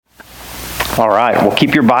All right, well,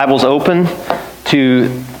 keep your Bibles open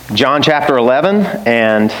to John chapter 11,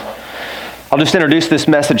 and I'll just introduce this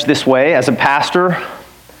message this way. As a pastor,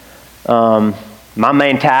 my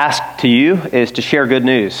main task to you is to share good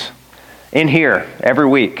news in here every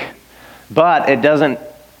week. But it doesn't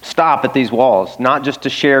stop at these walls, not just to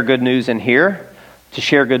share good news in here, to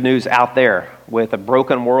share good news out there with a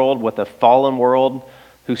broken world, with a fallen world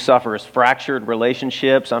who suffers fractured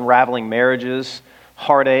relationships, unraveling marriages,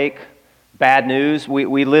 heartache, bad news.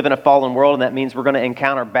 We live in a fallen world, and that means we're going to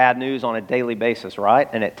encounter bad news on a daily basis, right?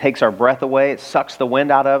 And it takes our breath away. It sucks the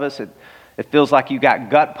wind out of us. It feels like you got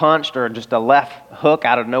gut punched or just a left hook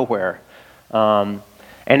out of nowhere. And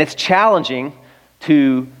it's challenging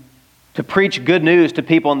to preach good news to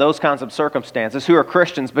people in those kinds of circumstances who are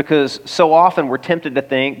Christians, because so often we're tempted to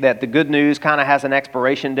think that the good news kind of has an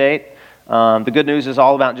expiration date. The good news is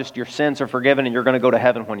all about just your sins are forgiven and you're going to go to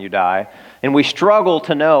heaven when you die. And we struggle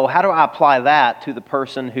to know, how do I apply that to the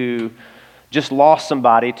person who just lost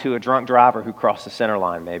somebody to a drunk driver who crossed the center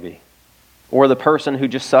line maybe? Or the person who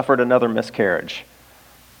just suffered another miscarriage?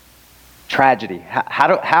 Tragedy.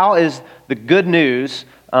 How is the good news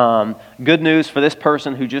for this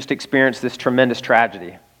person who just experienced this tremendous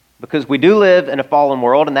tragedy? Because we do live in a fallen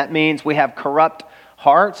world, and that means we have corrupt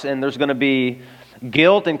hearts, and there's going to be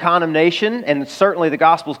guilt and condemnation, and certainly the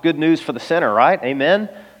gospel's good news for the sinner, right? Amen?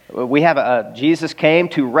 We have Jesus came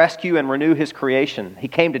to rescue and renew his creation. He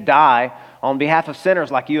came to die on behalf of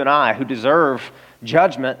sinners like you and I who deserve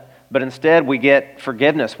judgment, but instead we get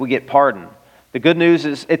forgiveness, we get pardon. The good news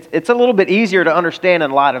is it's a little bit easier to understand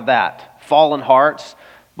in light of that, fallen hearts.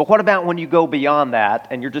 But what about when you go beyond that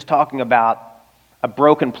and you're just talking about a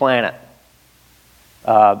broken planet,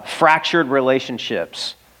 fractured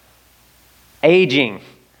relationships, aging,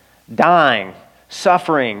 dying,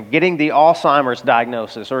 suffering, getting the Alzheimer's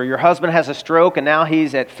diagnosis, or your husband has a stroke and now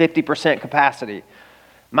he's at 50% capacity?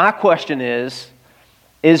 My question is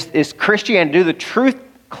Christianity, do the truth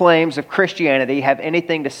claims of Christianity have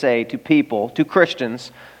anything to say to people, to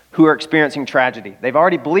Christians who are experiencing tragedy? They've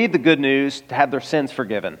already believed the good news to have their sins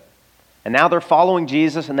forgiven. And now they're following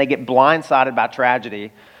Jesus and they get blindsided by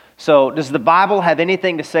tragedy. So does the Bible have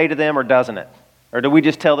anything to say to them, or doesn't it? Or do we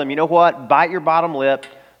just tell them, you know what, bite your bottom lip,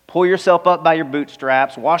 pull yourself up by your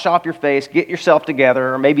bootstraps, wash off your face, get yourself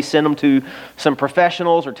together, or maybe send them to some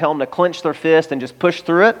professionals or tell them to clench their fist and just push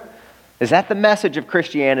through it? Is that the message of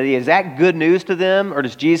Christianity? Is that good news to them? Or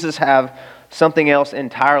does Jesus have something else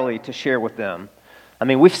entirely to share with them? I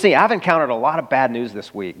mean, I've encountered a lot of bad news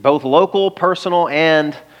this week, both local, personal,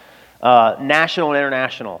 and national and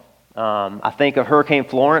international. I think of Hurricane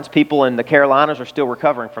Florence. People in the Carolinas are still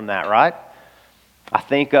recovering from that, right? I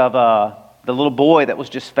think of the little boy that was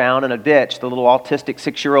just found in a ditch, the little autistic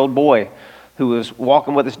 6-year-old boy who was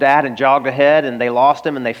walking with his dad and jogged ahead, and they lost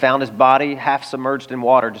him, and they found his body half submerged in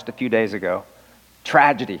water just a few days ago.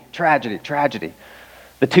 Tragedy, tragedy, tragedy.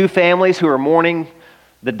 The two families who are mourning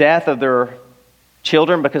the death of their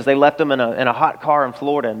children because they left them in a hot car in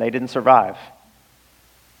Florida and they didn't survive.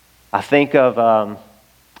 I think of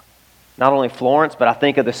not only Florence, but I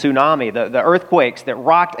think of the tsunami, the earthquakes that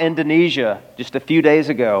rocked Indonesia just a few days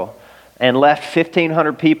ago and left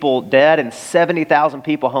 1,500 people dead and 70,000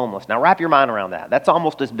 people homeless. Now wrap your mind around that. That's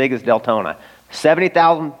almost as big as Deltona.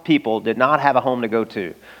 70,000 people did not have a home to go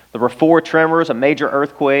to. There were 4 tremors, a major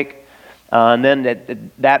earthquake, and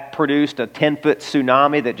then that produced a 10-foot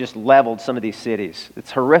tsunami that just leveled some of these cities.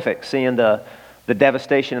 It's horrific seeing the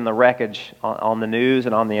devastation and the wreckage on the news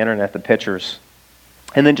and on the internet, the pictures.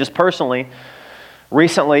 And then just personally,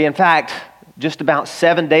 recently, in fact, just about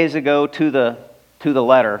 7 days ago to the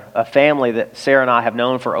letter, a family that Sarah and I have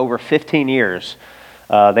known for over 15 years.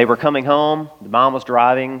 They were coming home. The mom was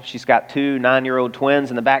driving. She's got 2 9-year-old twins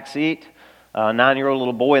in the back seat, a 9-year-old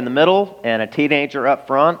little boy in the middle, and a teenager up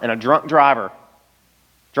front, and a drunk driver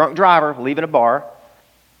leaving a bar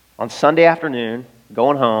on Sunday afternoon,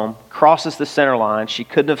 going home, crosses the center line. She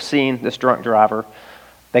couldn't have seen this drunk driver.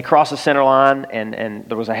 They crossed the center line, and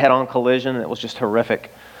there was a head-on collision, and it was just horrific.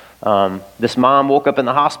 This mom woke up in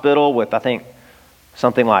the hospital with, I think,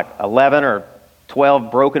 something like 11 or 12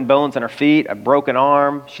 broken bones in her feet, a broken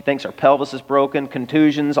arm. She thinks her pelvis is broken,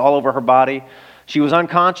 contusions all over her body. She was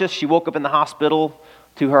unconscious. She woke up in the hospital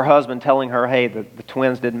to her husband telling her, hey, the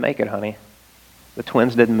twins didn't make it, honey. The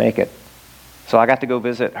twins didn't make it. So I got to go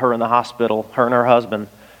visit her in the hospital, her and her husband,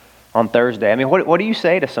 on Thursday. I mean, what do you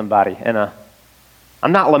say to somebody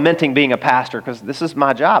I'm not lamenting being a pastor, because this is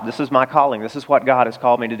my job. This is my calling. This is what God has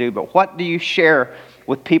called me to do. But what do you share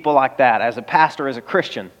with people like that as a pastor, as a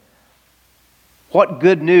Christian? What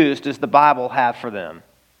good news does the Bible have for them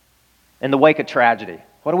in the wake of tragedy?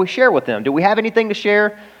 What do we share with them? Do we have anything to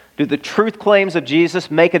share? Do the truth claims of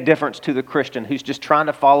Jesus make a difference to the Christian who's just trying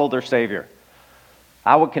to follow their Savior?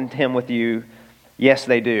 I would contend with you, yes,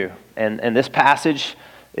 they do. And this passage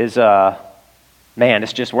is,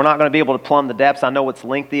 it's just, we're not going to be able to plumb the depths. I know it's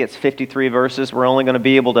lengthy. It's 53 verses. We're only going to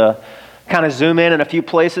be able to kind of zoom in a few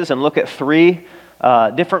places and look at three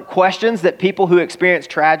different questions that people who experience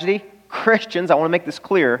tragedy, Christians, I want to make this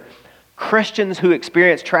clear, Christians who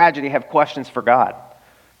experience tragedy have questions for God.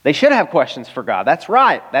 They should have questions for God. That's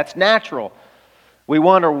right. That's natural. We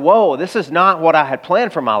wonder, whoa, this is not what I had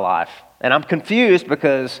planned for my life. And I'm confused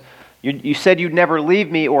because you said you'd never leave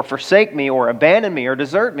me or forsake me or abandon me or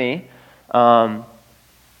desert me, and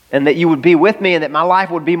that you would be with me and that my life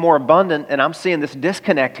would be more abundant, and I'm seeing this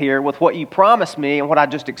disconnect here with what you promised me and what I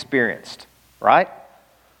just experienced, right?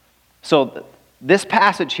 So this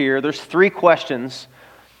passage here, there's three questions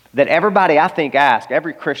that everybody, I think, asks,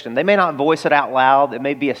 every Christian. They may not voice it out loud. It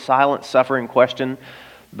may be a silent, suffering question,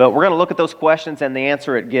 but we're going to look at those questions and the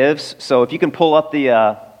answer it gives. So if you can pull up the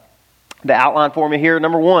outline for me here.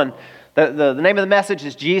 Number one, the name of the message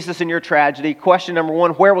is Jesus in Your Tragedy. Question number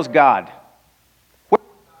one, where was God? Where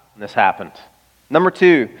was God when this happened? Number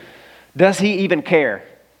two, does He even care?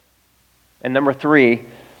 And number three,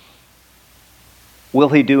 will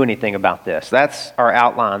He do anything about this? That's our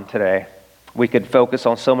outline today. We could focus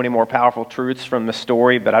on so many more powerful truths from the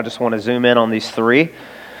story, but I just want to zoom in on these three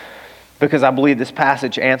because I believe this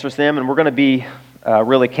passage answers them, and we're going to be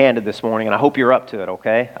really candid this morning, and I hope you're up to it,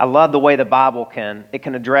 okay? I love the way the Bible can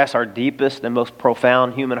address our deepest and most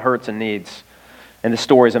profound human hurts and needs, and the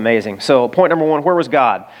story is amazing. So point number one, where was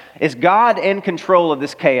God? Is God in control of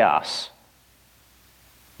this chaos?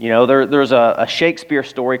 You know, there's a Shakespeare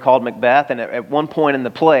story called Macbeth, and at one point in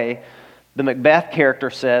the play, the Macbeth character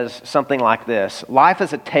says something like this: life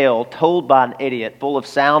is a tale told by an idiot, full of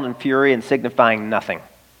sound and fury and signifying nothing.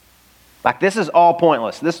 Like, this is all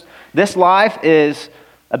pointless. This life is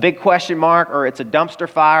a big question mark, or it's a dumpster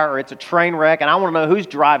fire, or it's a train wreck, and I want to know who's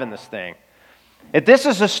driving this thing. If this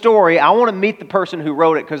is a story, I want to meet the person who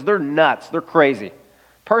wrote it because they're nuts, they're crazy.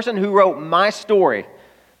 Person who wrote my story,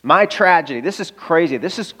 my tragedy, this is crazy,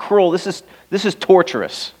 this is cruel, this is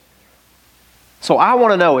torturous. So I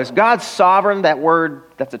want to know, is God sovereign? That word,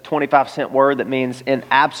 that's a 25-cent word that means in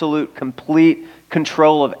absolute, complete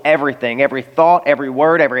control of everything. Every thought, every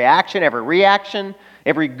word, every action, every reaction,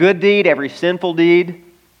 every good deed, every sinful deed,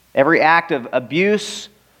 every act of abuse,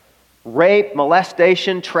 rape,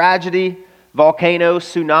 molestation, tragedy, volcanoes,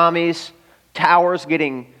 tsunamis, towers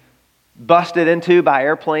getting busted into by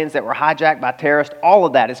airplanes that were hijacked by terrorists, all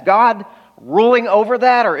of that. Is God ruling over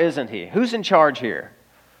that, or isn't He? Who's in charge here?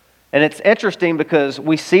 And it's interesting because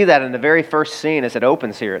we see that in the very first scene as it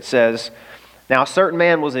opens here. It says, now a certain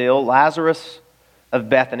man was ill, Lazarus of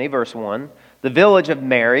Bethany, verse 1, the village of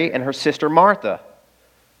Mary and her sister Martha.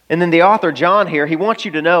 And then the author, John, here, he wants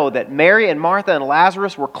you to know that Mary and Martha and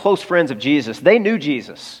Lazarus were close friends of Jesus. They knew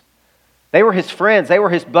Jesus. They were His friends. They were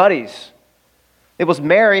His buddies. It was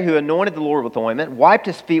Mary who anointed the Lord with ointment, wiped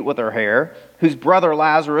His feet with her hair, whose brother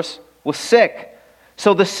Lazarus was sick.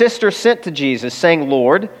 So the sister sent to Jesus, saying,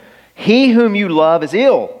 Lord, He whom you love is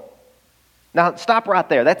ill. Now, stop right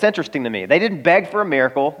there. That's interesting to me. They didn't beg for a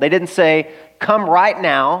miracle. They didn't say, come right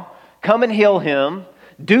now, come and heal him,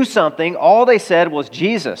 do something. All they said was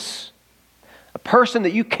Jesus, a person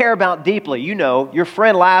that you care about deeply. You know, your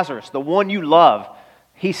friend Lazarus, the one you love,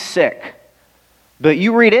 he's sick. But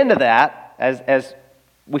you read into that, as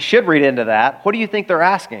we should read into that, what do you think they're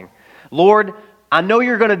asking? Lord, I know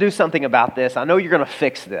you're going to do something about this. I know you're going to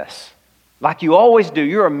fix this. Like you always do.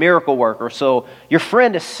 You're a miracle worker. So your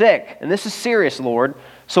friend is sick, and this is serious, Lord.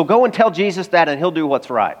 So go and tell Jesus that, and He'll do what's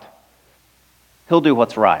right. He'll do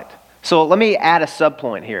what's right. So let me add a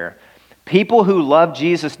subpoint here. People who love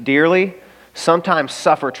Jesus dearly sometimes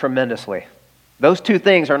suffer tremendously. Those two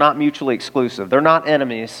things are not mutually exclusive. They're not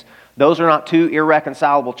enemies. Those are not two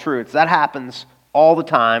irreconcilable truths. That happens all the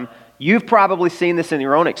time. You've probably seen this in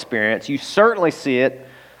your own experience. You certainly see it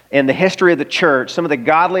in the history of the church. Some of the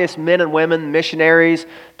godliest men and women, missionaries,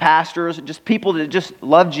 pastors, just people that just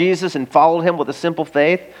loved Jesus and followed Him with a simple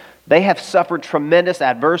faith, they have suffered tremendous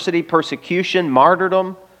adversity, persecution,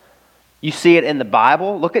 martyrdom. You see it in the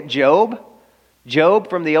Bible. Look at Job. Job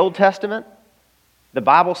from the Old Testament. The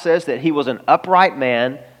Bible says that he was an upright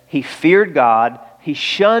man. He feared God. He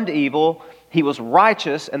shunned evil. He was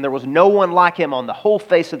righteous, and there was no one like him on the whole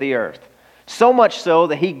face of the earth. So much so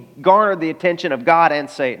that he garnered the attention of God and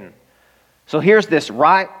Satan. So here's this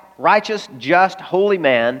righteous, just, holy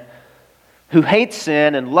man who hates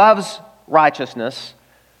sin and loves righteousness.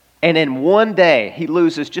 And in one day, he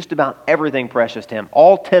loses just about everything precious to him.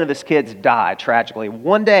 All 10 of his kids die tragically.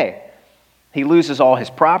 One day. He loses all his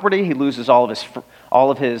property. He loses all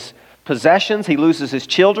of his possessions. He loses his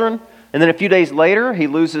children. And then a few days later, he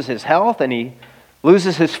loses his health and he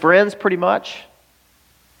loses his friends pretty much.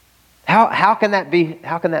 How can that be?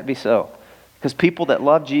 How can that be so? Because people that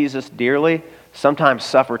love Jesus dearly sometimes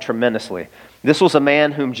suffer tremendously. This was a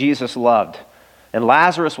man whom Jesus loved. And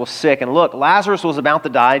Lazarus was sick. And look, Lazarus was about to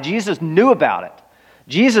die. Jesus knew about it.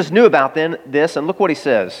 Jesus knew about this, and look what he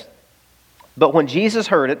says. But when Jesus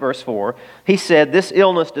heard it, verse 4, he said, "This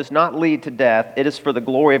illness does not lead to death. It is for the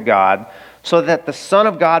glory of God, so that the Son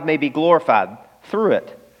of God may be glorified through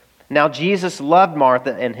it." Now Jesus loved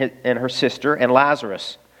Martha and her sister and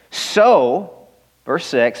Lazarus. So, verse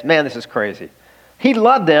 6, man, this is crazy. He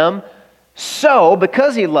loved them. So,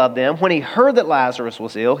 because he loved them, when he heard that Lazarus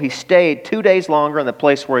was ill, he stayed 2 days longer in the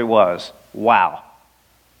place where he was. Wow.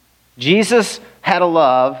 Jesus had a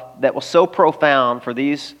love that was so profound for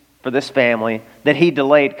this family that he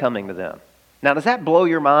delayed coming to them. Now, does that blow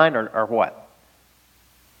your mind or what?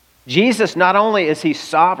 Jesus, not only is he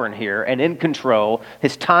sovereign here and in control,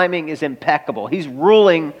 his timing is impeccable. He's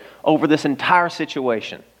ruling over this entire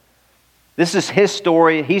situation. This is his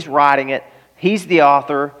story. He's writing it. He's the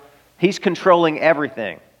author. He's controlling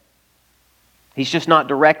everything. He's just not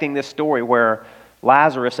directing this story where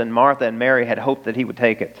Lazarus and Martha and Mary had hoped that he would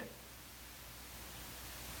take it.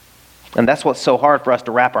 And that's what's so hard for us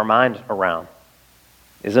to wrap our minds around,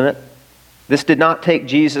 isn't it? This did not take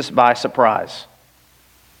Jesus by surprise.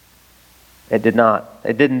 It did not.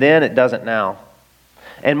 It didn't then, it doesn't now.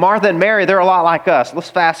 And Martha and Mary, they're a lot like us. Let's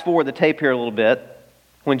fast forward the tape here a little bit.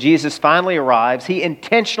 When Jesus finally arrives, he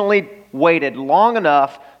intentionally waited long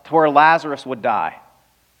enough to where Lazarus would die.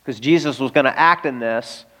 Because Jesus was going to act in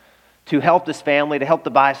this to help this family, to help the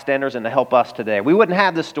bystanders, and to help us today. We wouldn't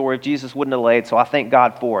have this story if Jesus wouldn't have delayed, so I thank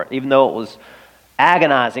God for it, even though it was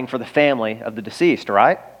agonizing for the family of the deceased,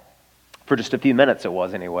 right? For just a few minutes it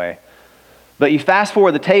was anyway. But you fast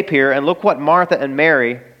forward the tape here, and look what Martha and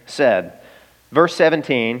Mary said. Verse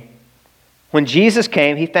 17, when Jesus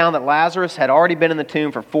came, he found that Lazarus had already been in the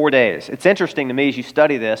tomb for 4 days. It's interesting to me as you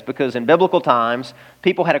study this, because in biblical times,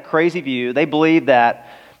 people had a crazy view. They believed that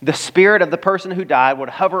the spirit of the person who died would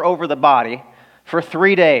hover over the body for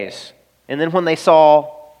 3 days. And then when the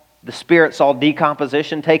spirit saw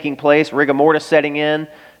decomposition taking place, rigor mortis setting in,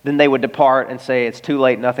 then they would depart and say, it's too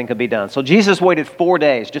late, nothing could be done. So Jesus waited 4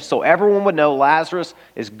 days just so everyone would know Lazarus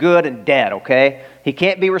is good and dead, okay? He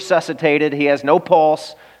can't be resuscitated. He has no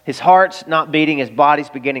pulse. His heart's not beating. His body's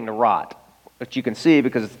beginning to rot. Which you can see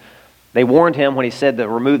because they warned him when he said to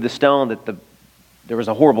remove the stone that there was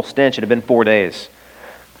a horrible stench. It had been 4 days.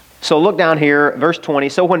 So look down here, verse 20.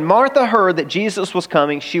 So when Martha heard that Jesus was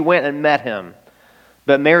coming, she went and met him.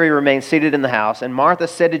 But Mary remained seated in the house. And Martha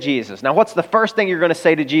said to Jesus, now what's the first thing you're going to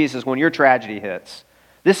say to Jesus when your tragedy hits?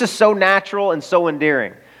 This is so natural and so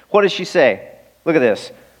endearing. What does she say? Look at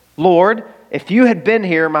this. Lord, if you had been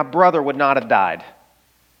here, my brother would not have died.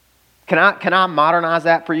 Can I modernize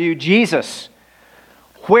that for you? Jesus,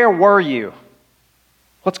 where were you?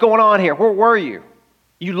 What's going on here? Where were you?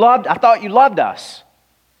 I thought you loved us.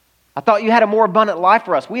 I thought you had a more abundant life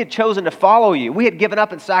for us. We had chosen to follow you. We had given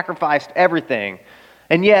up and sacrificed everything.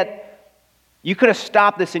 And yet, you could have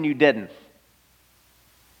stopped this and you didn't.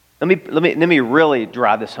 Let me really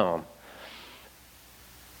drive this home.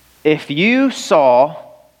 If you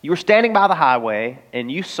were standing by the highway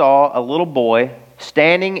and you saw a little boy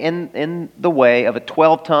standing in the way of a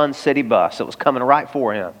 12-ton city bus that was coming right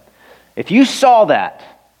for him. If you saw that,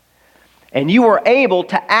 and you were able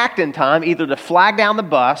to act in time, either to flag down the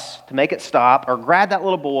bus to make it stop, or grab that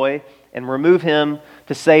little boy and remove him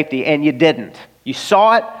to safety, and you didn't. You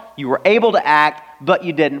saw it, you were able to act, but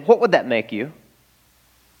you didn't. What would that make you?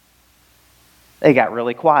 They got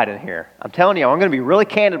really quiet in here. I'm telling you, I'm going to be really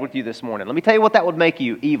candid with you this morning. Let me tell you what that would make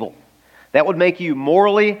you: evil. That would make you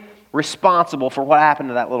morally responsible for what happened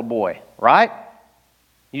to that little boy, right?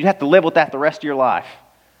 You'd have to live with that the rest of your life.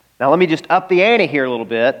 Now let me just up the ante here a little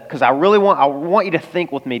bit, because I want you to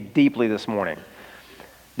think with me deeply this morning.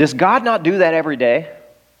 Does God not do that every day?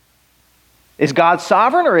 Is God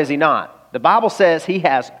sovereign or is he not? The Bible says he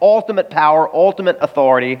has ultimate power, ultimate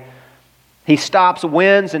authority. He stops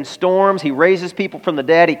winds and storms. He raises people from the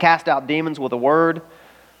dead. He cast out demons with a word.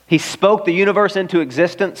 He spoke the universe into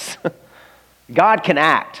existence. God can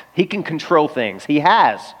act. He can control things. He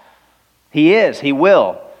has. He is. He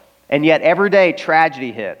will. And yet every day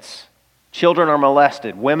tragedy hits. Children are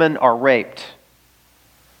molested. Women are raped.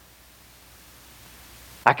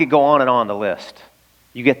 I could go on and on the list.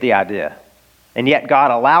 You get the idea. And yet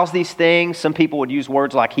God allows these things. Some people would use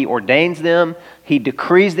words like he ordains them, he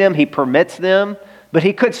decrees them, he permits them But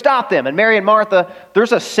he could stop them. And Mary and Martha,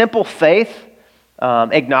 there's a simple faith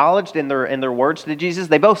acknowledged in their words to Jesus.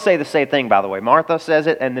 They both say the same thing, by the way. Martha says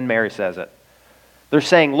it, and then Mary says it. They're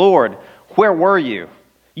saying, Lord, where were you?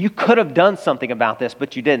 You could have done something about this,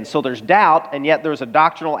 but you didn't. So there's doubt, and yet there's a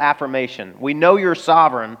doctrinal affirmation. We know you're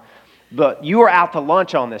sovereign, but you are out to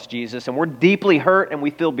lunch on this, Jesus, and we're deeply hurt and we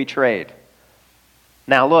feel betrayed.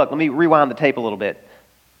 Now look, let me rewind the tape a little bit.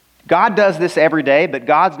 God does this every day, but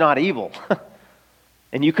God's not evil.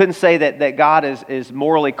 And you couldn't say that God is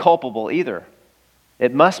morally culpable either.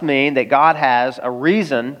 It must mean that God has a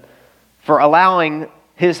reason for allowing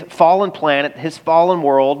His fallen planet, His fallen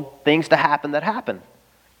world, things to happen that happen.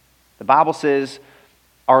 The Bible says,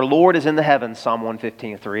 our Lord is in the heavens, Psalm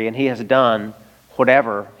 115:3, and He has done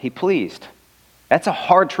whatever He pleased. That's a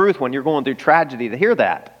hard truth when you're going through tragedy to hear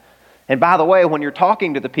that. And by the way, when you're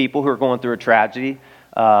talking to the people who are going through a tragedy,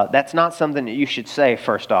 that's not something that you should say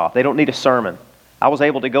first off. They don't need a sermon. I was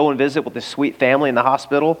able to go and visit with this sweet family in the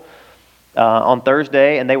hospital on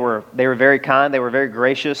Thursday, and they were very kind. They were very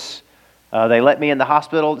gracious. They let me in the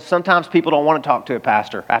hospital. Sometimes people don't want to talk to a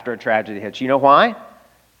pastor after a tragedy hits. You know why?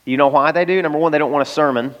 You know why they do? Number one, they don't want a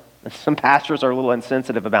sermon. Some pastors are a little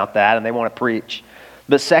insensitive about that, and they want to preach.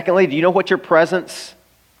 But secondly, do you know what your presence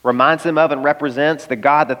reminds them of and represents? The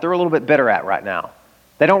God that they're a little bit bitter at right now.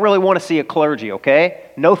 They don't really want to see a clergy, okay?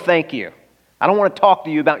 No thank you. I don't want to talk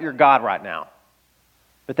to you about your God right now.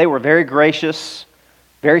 But they were very gracious,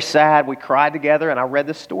 very sad. We cried together, and I read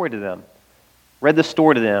this story to them.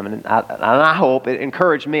 And I hope it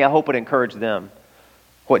encouraged me. I hope it encouraged them,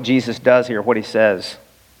 what Jesus does here, what He says.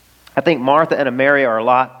 I think Martha and Mary are a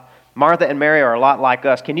lot like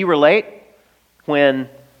us. Can you relate when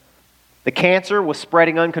the cancer was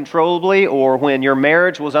spreading uncontrollably, or when your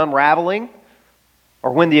marriage was unraveling,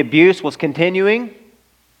 or when the abuse was continuing,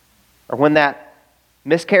 or when that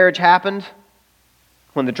miscarriage happened,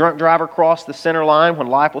 when the drunk driver crossed the center line, when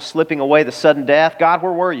life was slipping away, the sudden death? God,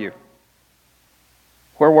 where were you?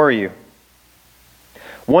 Where were you?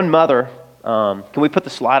 One mother, can we put the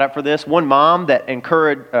slide up for this? One mom that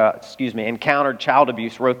encountered child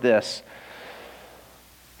abuse wrote this.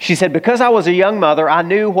 She said, because I was a young mother, I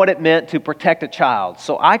knew what it meant to protect a child.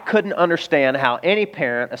 So I couldn't understand how any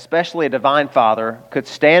parent, especially a divine father, could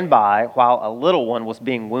stand by while a little one was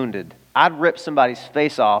being wounded. I'd rip somebody's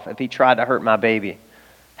face off if he tried to hurt my baby.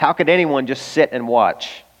 How could anyone just sit and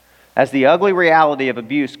watch? As the ugly reality of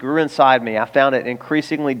abuse grew inside me, I found it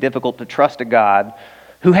increasingly difficult to trust a God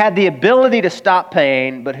who had the ability to stop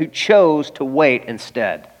pain, but who chose to wait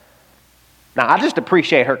instead. Now, I just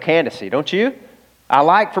appreciate her candidacy, don't you? I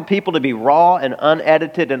like for people to be raw and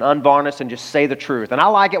unedited and unvarnished and just say the truth. And I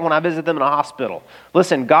like it when I visit them in a hospital.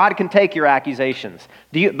 Listen, God can take your accusations.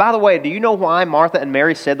 By the way, do you know why Martha and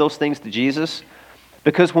Mary said those things to Jesus?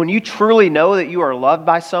 Because when you truly know that you are loved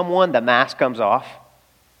by someone, the mask comes off.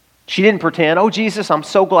 She didn't pretend, oh, Jesus, I'm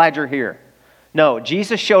so glad you're here. No,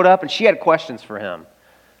 Jesus showed up and she had questions for Him.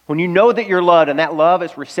 When you know that you're loved and that love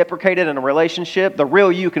is reciprocated in a relationship, the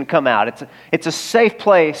real you can come out. It's a safe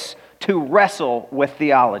place to wrestle with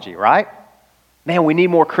theology, right? Man, we need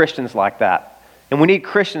more Christians like that. And we need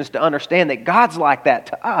Christians to understand that God's like that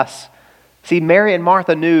to us. See, Mary and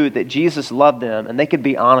Martha knew that Jesus loved them and they could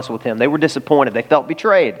be honest with Him. They were disappointed. They felt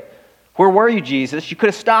betrayed. Where were you, Jesus? You could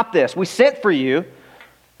have stopped this. We sent for you.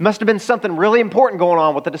 Must have been something really important going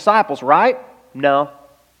on with the disciples, right? No,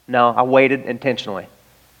 I waited intentionally.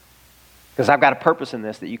 Because I've got a purpose in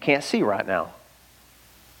this that you can't see right now.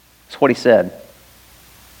 That's what He said.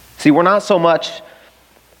 See, we're not so much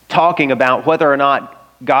talking about whether or not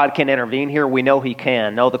God can intervene here. We know He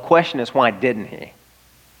can. No, the question is, why didn't He?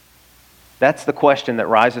 That's the question that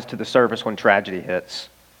rises to the surface when tragedy hits.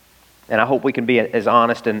 And I hope we can be as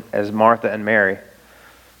honest as Martha and Mary.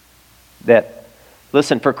 That,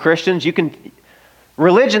 listen, for Christians,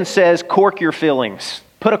 religion says cork your feelings.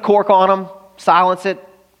 Put a cork on them, silence it,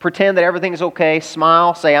 pretend that everything's okay,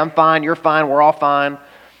 smile, say I'm fine, you're fine, we're all fine.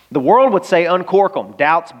 The world would say uncork them.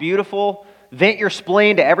 Doubt's beautiful. Vent your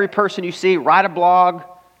spleen to every person you see. Write a blog.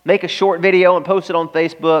 Make a short video and post it on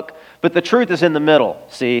Facebook. But the truth is in the middle.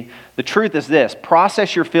 See, the truth is this.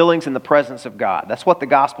 Process your feelings in the presence of God. That's what the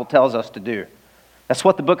gospel tells us to do. That's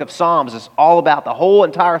what the book of Psalms is all about. The whole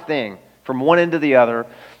entire thing, from one end to the other,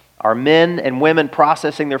 are men and women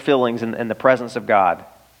processing their feelings in the presence of God.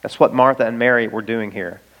 That's what Martha and Mary were doing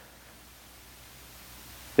here.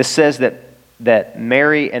 This says that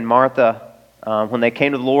Mary and Martha, when they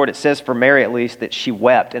came to the Lord, it says for Mary at least that she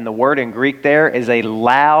wept. And the word in Greek there is a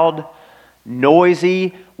loud,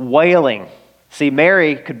 noisy wailing. See,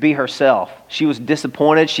 Mary could be herself. She was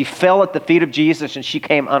disappointed. She fell at the feet of Jesus and she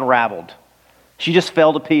came unraveled. She just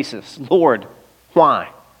fell to pieces. Lord, Why?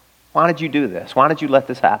 Why did you do this? Why did you let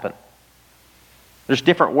this happen? There's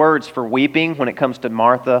different words for weeping when it comes to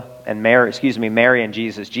Martha and Mary, Mary and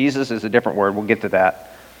Jesus. Jesus is a different word. We'll get to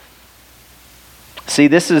that. See,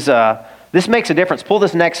 this makes a difference. Pull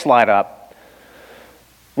this next slide up.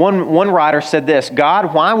 One writer said this: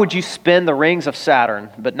 God, why would you spin the rings of Saturn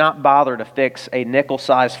but not bother to fix a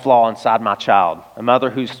nickel-sized flaw inside my child? A mother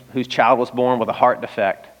whose child was born with a heart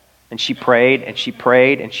defect. And she prayed, and she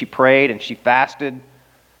prayed, and she prayed, and she fasted.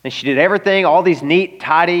 And she did everything, all these neat,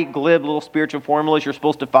 tidy, glib little spiritual formulas you're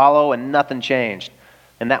supposed to follow, and nothing changed.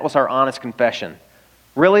 And that was our honest confession.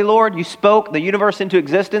 Really, Lord? You spoke the universe into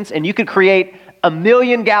existence, and you could create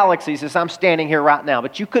 1,000,000 galaxies as I'm standing here right now,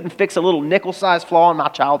 but you couldn't fix a little nickel-sized flaw in my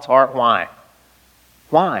child's heart. Why?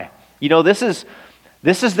 Why? You know, this is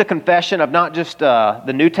the confession of not just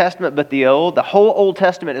the New Testament, but the Old. The whole Old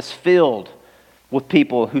Testament is filled with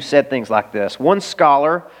people who said things like this. One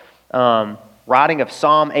scholar, writing of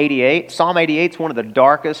Psalm 88, Psalm 88 is one of the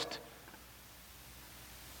darkest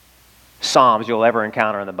Psalms you'll ever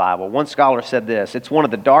encounter in the Bible. One scholar said this: it's one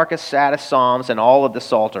of the darkest, saddest Psalms in all of the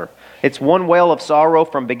Psalter. It's one wail of sorrow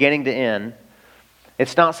from beginning to end.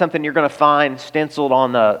 It's not something you're going to find stenciled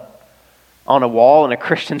on a wall in a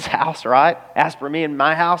Christian's house, right? As for me and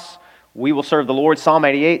my house, we will serve the Lord. Psalm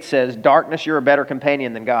 88 says, darkness, you're a better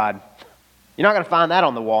companion than God. You're not going to find that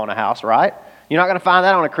on the wall in a house, right? You're not going to find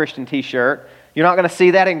that on a Christian t-shirt. You're not going to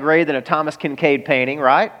see that engraved in a Thomas Kincaid painting,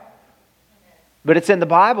 right? But it's in the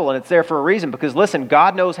Bible, and it's there for a reason, because listen,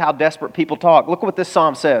 God knows how desperate people talk. Look what this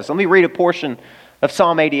psalm says. Let me read a portion of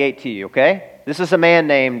Psalm 88 to you, okay? This is a man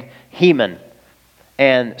named Heman.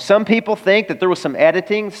 And some people think that there was some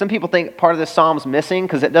editing. Some people think part of this psalm's missing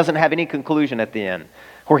because it doesn't have any conclusion at the end,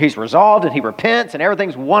 where he's resolved and he repents and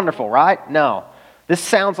everything's wonderful, right? No. This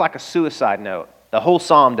sounds like a suicide note. The whole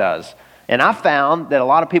psalm does. And I found that a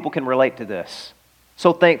lot of people can relate to this.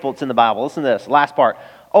 So thankful it's in the Bible. Listen to this, last part.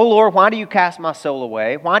 O Lord, why do you cast my soul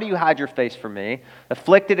away? Why do you hide your face from me?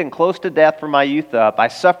 Afflicted and close to death from my youth up, I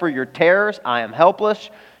suffer your terrors, I am helpless.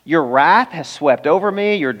 Your wrath has swept over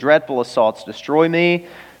me, your dreadful assaults destroy me.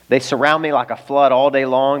 They surround me like a flood all day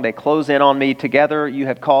long. They close in on me together. You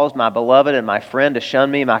have caused my beloved and my friend to shun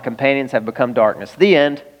me. My companions have become darkness. The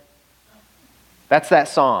end. That's that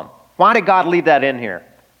psalm. Why did God leave that in here?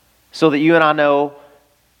 So that you and I know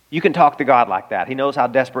you can talk to God like that. He knows how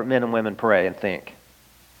desperate men and women pray and think.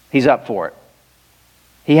 He's up for it.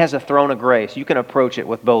 He has a throne of grace. You can approach it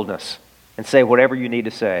with boldness and say whatever you need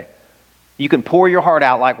to say. You can pour your heart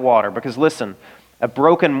out like water, because listen, a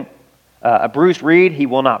bruised reed he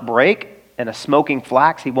will not break, and a smoking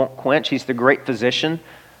flax he won't quench. He's the great physician.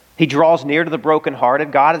 He draws near to the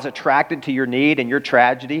brokenhearted. God is attracted to your need and your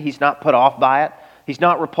tragedy. He's not put off by it. He's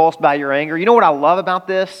not repulsed by your anger. You know what I love about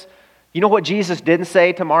this? You know what Jesus didn't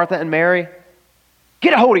say to Martha and Mary?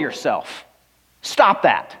 Get a hold of yourself. Stop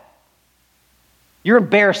that. You're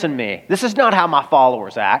embarrassing me. This is not how my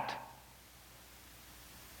followers act.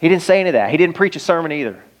 He didn't say any of that. He didn't preach a sermon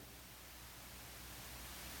either.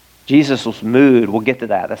 Jesus was moved. We'll get to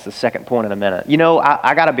that. That's the second point in a minute. You know,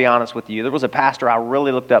 I got to be honest with you. There was a pastor I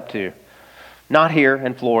really looked up to. Not here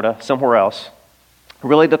in Florida, somewhere else. I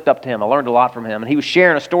really looked up to him. I learned a lot from him. And he was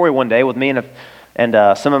sharing a story one day with me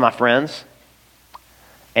and some of my friends.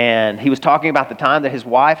 And he was talking about the time that his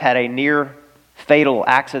wife had a near fatal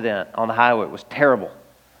accident on the highway. It was terrible.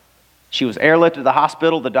 She was airlifted to the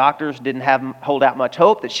hospital. The doctors didn't hold out much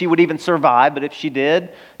hope that she would even survive, but if she did,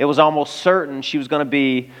 it was almost certain she was going to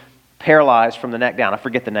be paralyzed from the neck down. I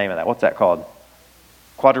forget the name of that. What's that called?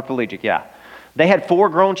 Quadriplegic, yeah. They had 4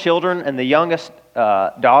 grown children, and the youngest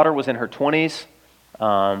daughter was in her 20s,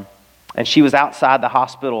 and she was outside the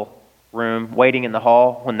hospital room waiting in the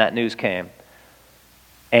hall when that news came.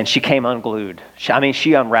 And she came unglued. She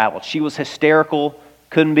unraveled. She was hysterical,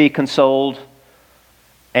 couldn't be consoled.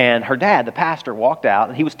 And her dad, the pastor, walked out,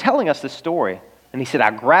 and he was telling us this story. And he said,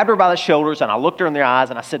 I grabbed her by the shoulders, and I looked her in the eyes,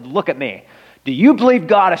 and I said, look at me. Do you believe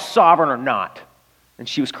God is sovereign or not? And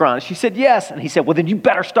she was crying. She said, yes. And he said, well, then you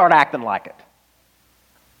better start acting like it.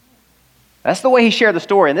 That's the way he shared the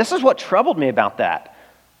story. And this is what troubled me about that.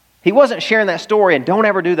 He wasn't sharing that story, and don't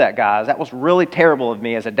ever do that, guys. That was really terrible of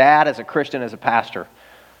me as a dad, as a Christian, as a pastor.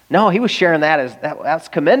 No, he was sharing that as that's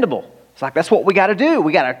commendable. It's like, that's what we got to do.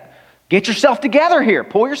 We got to get yourself together here.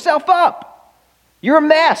 Pull yourself up. You're a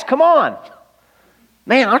mess. Come on.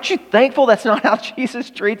 Man, aren't you thankful that's not how Jesus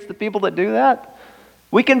treats the people that do that?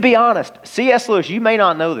 We can be honest. C.S. Lewis, you may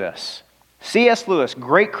not know this. C.S. Lewis,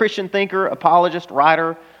 great Christian thinker, apologist,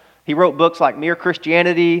 writer. He wrote books like Mere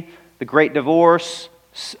Christianity, The Great Divorce,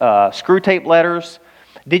 Screw Tape Letters.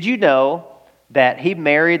 Did you know that he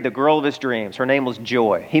married the girl of his dreams. Her name was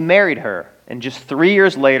Joy. He married her, and just 3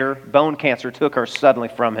 years later, bone cancer took her suddenly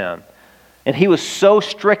from him. And he was so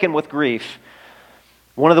stricken with grief.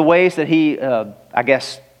 One of the ways that he,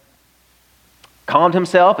 calmed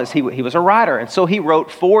himself is he was a writer. And so he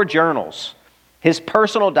wrote 4 journals, his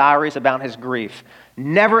personal diaries about his grief.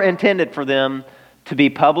 Never intended for them to be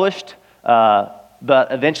published, but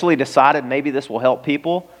eventually decided maybe this will help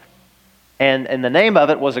people. And the name of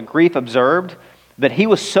it was A Grief Observed. But he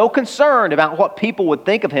was so concerned about what people would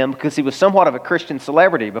think of him, because he was somewhat of a Christian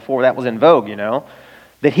celebrity before that was in vogue,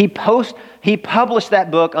 that he published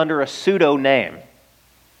that book under a pseudo name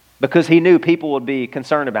because he knew people would be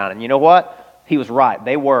concerned about it. And you know what? He was right.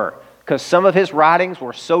 They were. Because some of his writings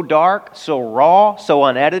were so dark, so raw, so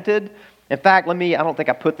unedited. In fact, I don't think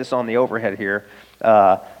I put this on the overhead here.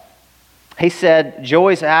 He said,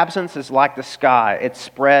 Joy's absence is like the sky. It's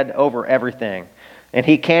spread over everything. And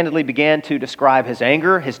he candidly began to describe his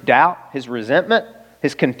anger, his doubt, his resentment,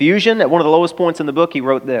 his confusion. At one of the lowest points in the book, he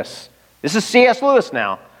wrote this. This is C.S. Lewis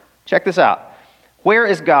now. Check this out. Where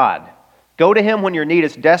is God? Go to him when your need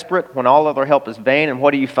is desperate, when all other help is vain. And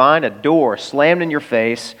what do you find? A door slammed in your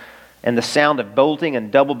face and the sound of bolting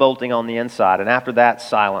and double bolting on the inside. And after that,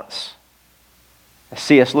 silence. That's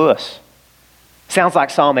C.S. Lewis. Sounds like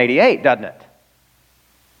Psalm 88, doesn't it?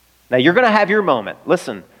 Now, you're going to have your moment.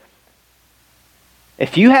 Listen.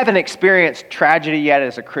 If you haven't experienced tragedy yet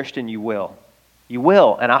as a Christian, you will. You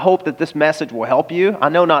will. And I hope that this message will help you. I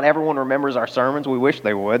know not everyone remembers our sermons. We wish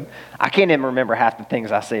they would. I can't even remember half the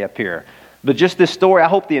things I say up here. But just this story, I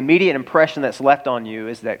hope the immediate impression that's left on you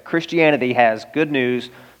is that Christianity has good news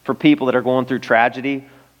for people that are going through tragedy.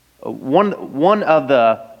 One of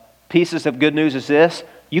the pieces of good news is this.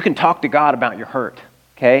 You can talk to God about your hurt.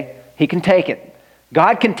 Okay? He can take it.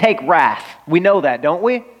 God can take wrath. We know that, don't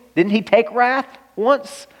we? Didn't he take wrath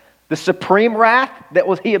once? The supreme wrath that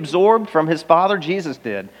he absorbed from his Father, Jesus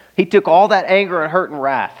did. He took all that anger and hurt and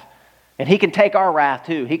wrath. And he can take our wrath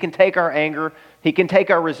too. He can take our anger. He can take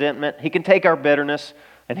our resentment. He can take our bitterness.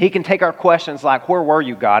 And he can take our questions like, where were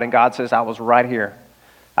you, God? And God says, I was right here.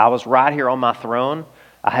 I was right here on my throne.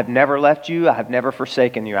 I have never left you. I have never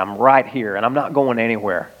forsaken you. I'm right here, and I'm not going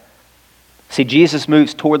anywhere. See, Jesus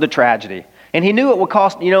moves toward the tragedy. And he knew it would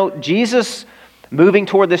cost, Jesus moving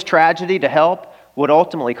toward this tragedy to help would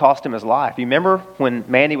ultimately cost him his life. You remember when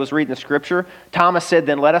Mandy was reading the scripture? Thomas said,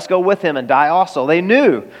 then let us go with him and die also. They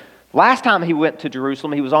knew. Last time he went to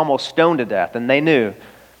Jerusalem, he was almost stoned to death, and they knew,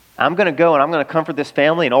 I'm going to go and I'm going to comfort this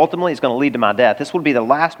family, and ultimately it's going to lead to my death. This would be the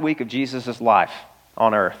last week of Jesus' life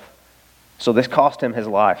on earth. So this cost him his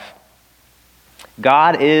life.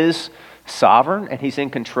 God is sovereign, and he's in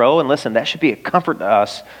control. And listen, that should be a comfort to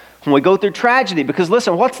us when we go through tragedy. Because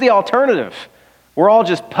listen, what's the alternative? We're all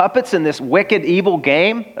just puppets in this wicked, evil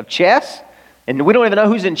game of chess, and we don't even know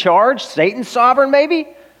who's in charge. Satan's sovereign, maybe?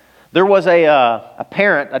 There was a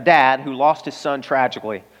parent, a dad, who lost his son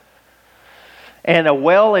tragically. And a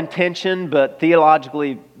well-intentioned but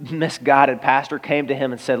theologically misguided pastor came to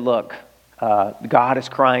him and said, look, God is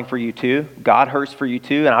crying for you too. God hurts for you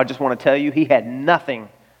too. And I just want to tell you, he had nothing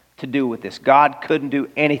to do with this. God couldn't do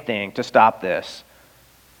anything to stop this.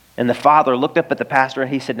 And the father looked up at the pastor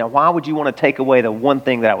and he said, now why would you want to take away the one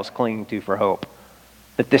thing that I was clinging to for hope?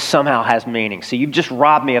 That this somehow has meaning. See, you've just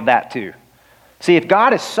robbed me of that too. See, if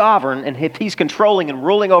God is sovereign and if he's controlling and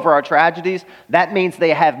ruling over our tragedies, that means they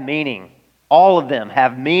have meaning. All of them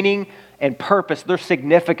have meaning and purpose. They're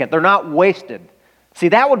significant. They're not wasted. See,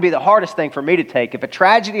 that would be the hardest thing for me to take. If a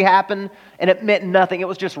tragedy happened and it meant nothing, it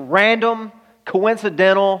was just random,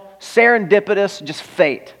 coincidental, serendipitous, just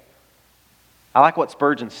fate. I like what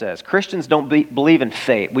Spurgeon says. Christians don't believe in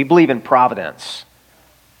fate. We believe in providence.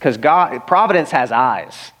 Because providence has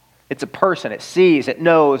eyes. It's a person. It sees, it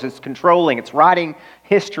knows, it's controlling, it's writing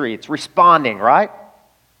history, it's responding, right?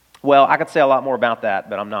 Well, I could say a lot more about that,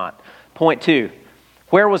 but I'm not. Point 2,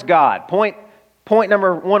 where was God? Point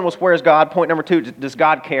number 1 was where is God? Point number 2, does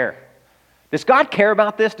God care? Does God care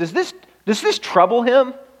about this? Does this trouble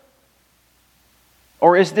him?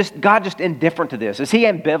 Or is this God just indifferent to this? Is he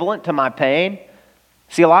ambivalent to my pain?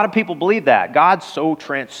 See, a lot of people believe that. God's so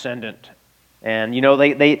transcendent. And,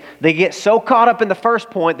 they get so caught up in the first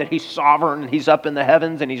point that he's sovereign and he's up in the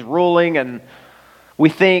heavens and he's ruling. And we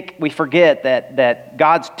forget that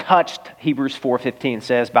God's touched, Hebrews 4:15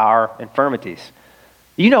 says, by our infirmities.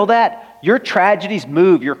 You know that? Your tragedies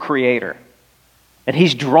move your Creator. And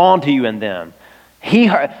he's drawn to you in them.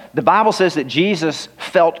 The Bible says that Jesus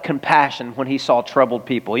felt compassion when he saw troubled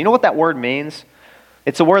people. You know what that word means?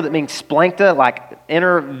 It's a word that means splanchna, like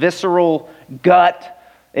inner visceral gut.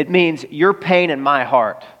 It means your pain in my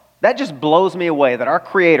heart. That just blows me away that our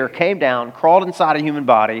Creator came down, crawled inside a human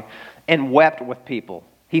body, and wept with people.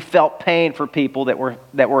 He felt pain for people that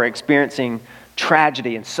were experiencing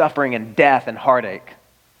tragedy and suffering and death and heartache.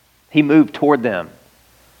 He moved toward them.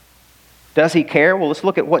 Does he care? Well, let's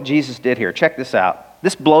look at what Jesus did here. Check this out.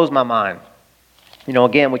 This blows my mind.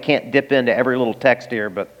 Again, we can't dip into every little text here,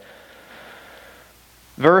 but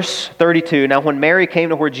verse 32, now when Mary came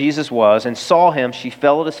to where Jesus was and saw him, she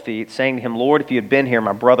fell at his feet, saying to him, Lord, if you had been here,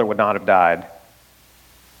 my brother would not have died.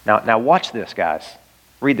 Now watch this, guys.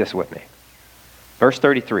 Read this with me. Verse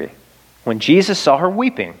 33, when Jesus saw her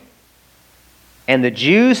weeping, and the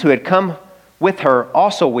Jews who had come with her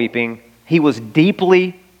also weeping, he was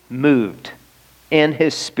deeply moved in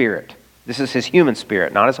his spirit. This is his human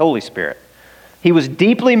spirit, not his Holy Spirit. He was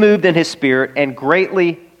deeply moved in his spirit and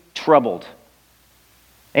greatly troubled.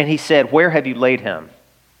 And he said, where have you laid him?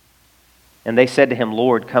 And they said to him,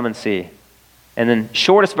 Lord, come and see. And then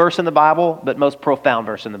shortest verse in the Bible, but most profound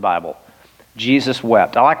verse in the Bible. Jesus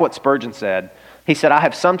wept. I like what Spurgeon said. He said, I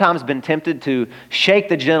have sometimes been tempted to shake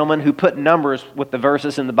the gentleman who put numbers with the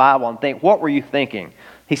verses in the Bible and think, what were you thinking?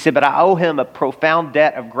 He said, but I owe him a profound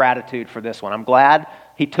debt of gratitude for this one. I'm glad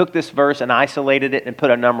he took this verse and isolated it and put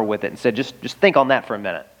a number with it and said, just think on that for a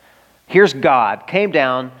minute. Here's God, came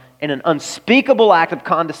down in an unspeakable act of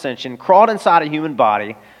condescension, crawled inside a human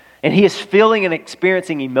body, and he is feeling and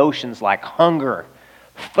experiencing emotions like hunger,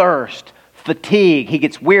 thirst, fatigue. He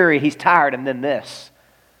gets weary, he's tired, and then this.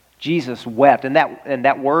 Jesus wept. And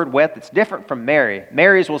that word wept, it's different from Mary.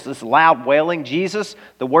 Mary's was this loud wailing. Jesus,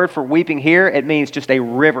 the word for weeping here, it means just a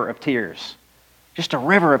river of tears. Just a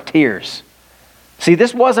river of tears. See,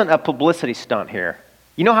 this wasn't a publicity stunt here.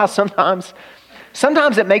 You know how sometimes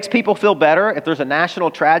it makes people feel better if there's a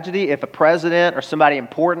national tragedy, if a president or somebody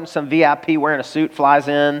important, some VIP wearing a suit flies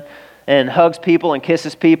in and hugs people and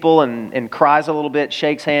kisses people and cries a little bit,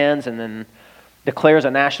 shakes hands, and then declares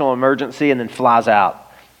a national emergency and then flies out.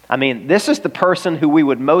 I mean, this is the person who we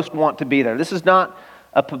would most want to be there. This is not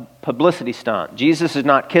a publicity stunt. Jesus is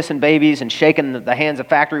not kissing babies and shaking the hands of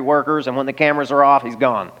factory workers, and when the cameras are off, he's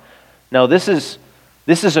gone. No, this is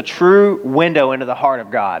a true window into the heart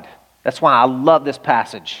of God. That's why I love this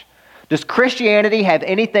passage. Does Christianity have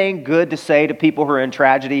anything good to say to people who are in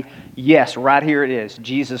tragedy? Yes, right here it is.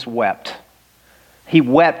 Jesus wept. He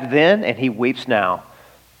wept then, and he weeps now.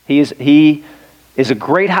 He is a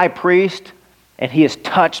great high priest, and he is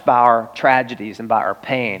touched by our tragedies and by our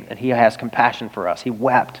pain, and he has compassion for us. He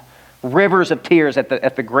wept. Rivers of tears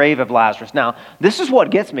at the grave of Lazarus. Now, this is what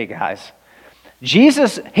gets me, guys.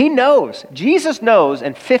 Jesus knows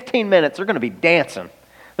in 15 minutes they're going to be dancing.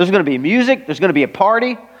 There's going to be music. There's going to be a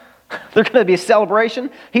party. There's going to be a celebration.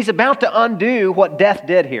 He's about to undo what death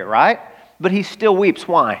did here, right? But he still weeps.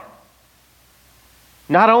 Why?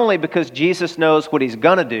 Not only because Jesus knows what he's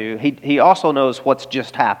going to do, he also knows what's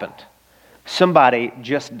just happened. Somebody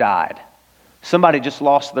just died. Somebody just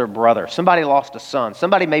lost their brother. Somebody lost a son.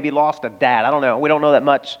 Somebody maybe lost a dad. I don't know. We don't know that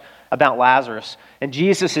much about Lazarus. And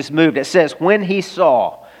Jesus is moved. It says, when he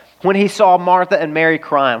saw Martha and Mary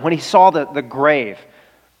crying, when he saw the grave,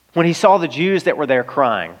 when he saw the Jews that were there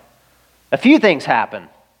crying, a few things happened.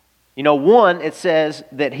 One, it says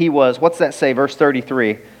that he was, what's that say, verse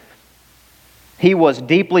 33? He was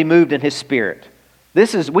deeply moved in his spirit.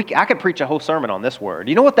 I could preach a whole sermon on this word.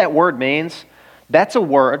 You know what that word means? That's a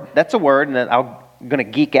word, and I'm going to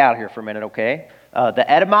geek out here for a minute, okay? The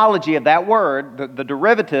etymology of that word, the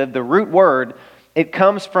derivative, the root word, it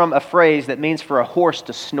comes from a phrase that means for a horse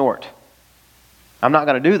to snort. I'm not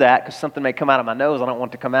going to do that because something may come out of my nose I don't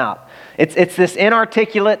want to come out. It's this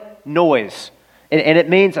inarticulate noise, and it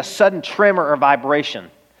means a sudden tremor or vibration.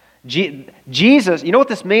 Jesus, you know what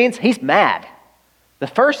this means? He's mad. The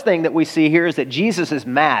first thing that we see here is that Jesus is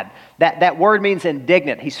mad. That word means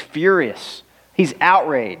indignant. He's furious. He's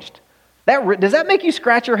outraged. Does that make you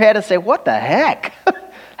scratch your head and say, what the heck?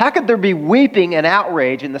 How could there be weeping and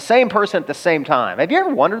outrage in the same person at the same time? Have you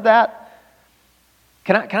ever wondered that?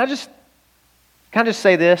 Can I just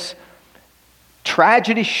say this?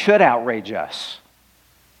 Tragedy should outrage us.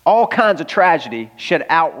 All kinds of tragedy should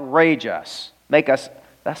outrage us. Make us,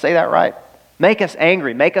 did I say that right? Make us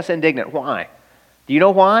angry, make us indignant. Why? Do you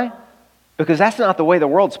know why? Because that's not the way the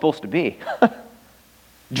world's supposed to be.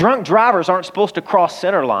 Drunk drivers aren't supposed to cross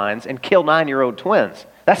center lines and kill 9-year-old twins.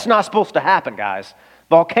 That's not supposed to happen, guys.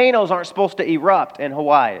 Volcanoes aren't supposed to erupt in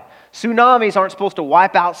Hawaii. Tsunamis aren't supposed to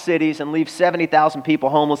wipe out cities and leave 70,000 people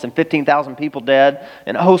homeless and 15,000 people dead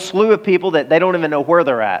and a whole slew of people that they don't even know where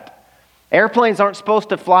they're at. Airplanes aren't supposed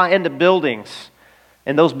to fly into buildings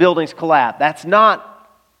and those buildings collapse. That's not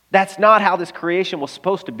That's not how this creation was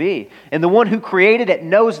supposed to be. And the one who created it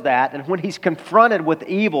knows that. And when he's confronted with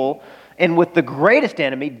evil and with the greatest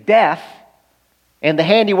enemy, death, and the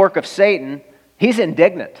handiwork of Satan, he's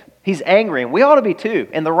indignant. He's angry. And we ought to be too,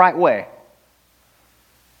 in the right way.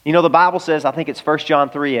 You know, the Bible says, I think it's 1 John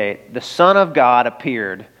 3:8, the Son of God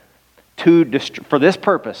appeared for this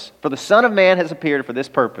purpose. For the Son of Man has appeared for this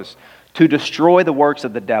purpose, to destroy the works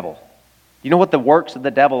of the devil. You know what the works of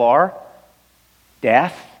the devil are?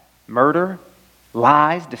 Death, murder,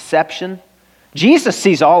 lies, deception. Jesus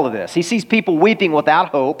sees all of this. He sees people weeping without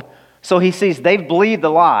hope. So he sees they've believed the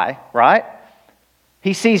lie, right?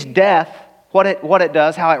 He sees death, what it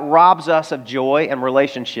does, how it robs us of joy and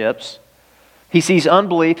relationships. He sees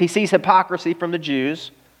unbelief. He sees hypocrisy from the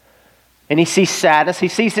Jews. And he sees sadness. He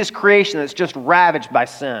sees his creation that's just ravaged by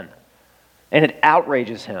sin. And it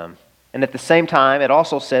outrages him. And at the same time, it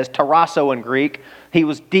also says, tarasso in Greek, he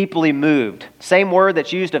was deeply moved. Same word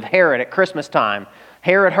that's used of Herod at Christmas time.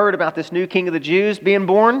 Herod heard about this new king of the Jews being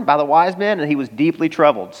born by the wise men, and he was deeply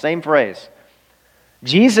troubled. Same phrase.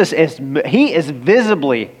 Jesus is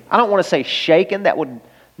visibly, I don't want to say shaken, that would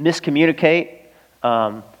miscommunicate,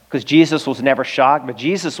 because Jesus was never shocked, but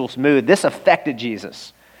Jesus was moved. This affected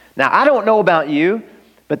Jesus. Now, I don't know about you,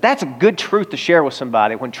 but that's a good truth to share with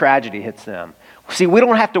somebody when tragedy hits them. See, we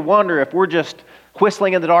don't have to wonder if we're just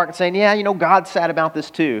whistling in the dark and saying, yeah, you know, God's sad about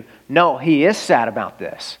this too. No, he is sad about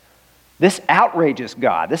this. This outrages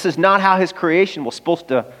God. This is not how his creation was supposed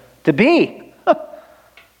to be.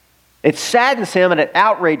 It saddens him and it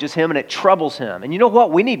outrages him and it troubles him. And you know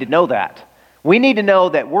what? We need to know that. We need to know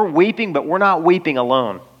that we're weeping, but we're not weeping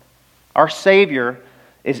alone. Our Savior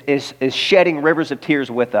is shedding rivers of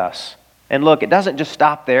tears with us. And look, it doesn't just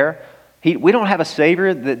stop there. We don't have a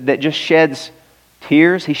Savior that just sheds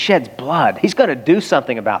tears. He sheds blood. He's going to do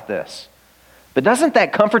something about this. But doesn't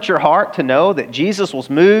that comfort your heart to know that Jesus was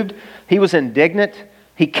moved? He was indignant.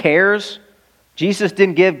 He cares. Jesus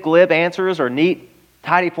didn't give glib answers or neat,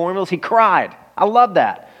 tidy formulas. He cried. I love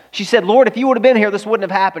that. She said, Lord, if you would have been here, this wouldn't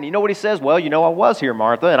have happened. You know what he says? Well, you know I was here,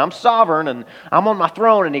 Martha, and I'm sovereign, and I'm on my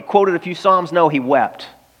throne. And he quoted a few Psalms. No, he wept.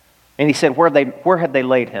 And he said, where have they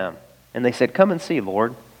laid him? And they said, come and see,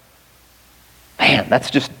 Lord. Man,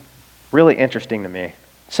 that's just really interesting to me.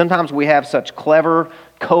 Sometimes we have such clever,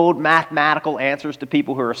 cold, mathematical answers to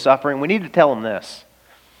people who are suffering. We need to tell them this.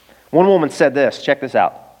 One woman said this. Check this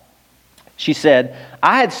out. She said,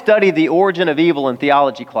 I had studied the origin of evil in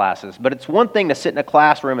theology classes, but it's one thing to sit in a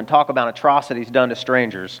classroom and talk about atrocities done to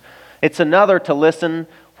strangers. It's another to listen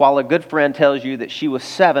while a good friend tells you that she was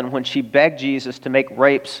 7 when she begged Jesus to make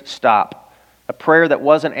rapes stop, a prayer that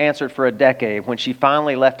wasn't answered for a decade when she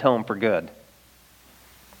finally left home for good.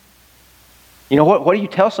 You know, what do you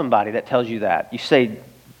tell somebody that tells you that? You say,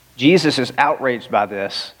 Jesus is outraged by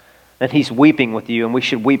this, and he's weeping with you, and we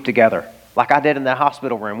should weep together, like I did in that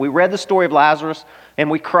hospital room. We read the story of Lazarus, and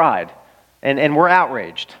we cried, and we're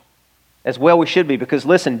outraged. As well we should be, because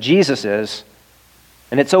listen, Jesus is,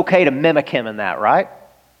 and it's okay to mimic him in that, right?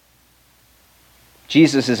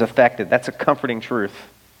 Jesus is affected. That's a comforting truth.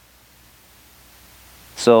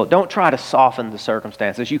 So don't try to soften the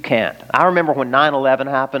circumstances. You can't. I remember when 9/11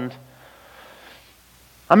 happened.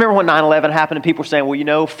 And people were saying, well, you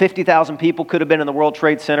know, 50,000 people could have been in the World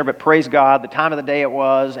Trade Center, but praise God, the time of the day it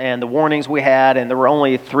was, and the warnings we had, and there were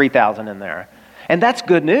only 3,000 in there. And that's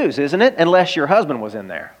good news, isn't it? Unless your husband was in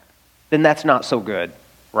there. Then that's not so good,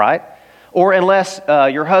 right? Or unless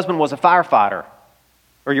your husband was a firefighter,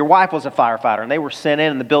 or your wife was a firefighter, and they were sent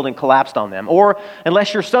in and the building collapsed on them. Or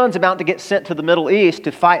unless your son's about to get sent to the Middle East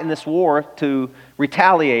to fight in this war to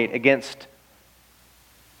retaliate against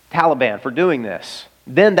Taliban for doing this.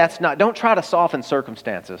 Then don't try to soften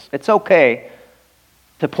circumstances. It's okay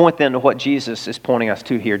to point them to what Jesus is pointing us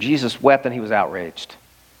to here. Jesus wept and he was outraged.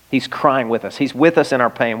 He's crying with us. He's with us in our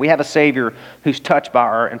pain. We have a Savior who's touched by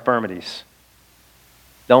our infirmities.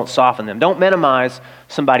 Don't soften them. Don't minimize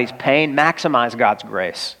somebody's pain. Maximize God's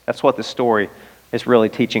grace. That's what this story is really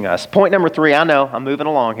teaching us. Point number 3, I know, I'm moving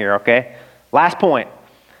along here, okay? Last point.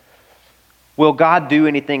 Will God do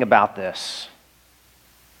anything about this?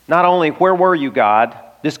 Not only, where were you, God?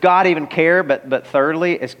 Does God even care? But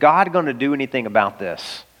thirdly, is God going to do anything about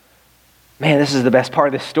this? Man, this is the best part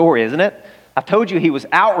of this story, isn't it? I told you he was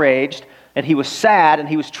outraged, and he was sad, and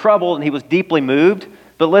he was troubled, and he was deeply moved.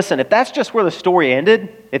 But listen, if that's just where the story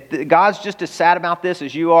ended, if God's just as sad about this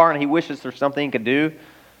as you are, and he wishes there's something he could do,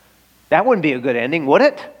 that wouldn't be a good ending, would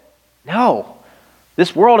it? No.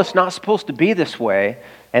 This world is not supposed to be this way,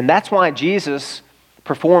 and that's why Jesus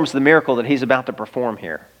performs the miracle that he's about to perform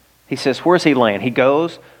here. He says, where's he laying? He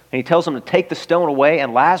goes and he tells them to take the stone away,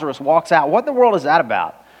 and Lazarus walks out. What in the world is that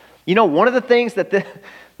about? You know, one of the things that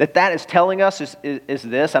that is telling us is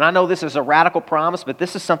this, and I know this is a radical promise, but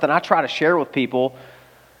this is something I try to share with people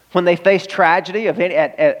when they face tragedy of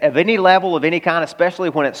any level, of any kind, especially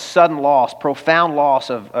when it's sudden loss, profound loss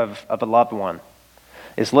of a loved one,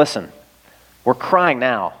 is listen, we're crying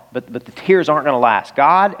now, but the tears aren't going to last.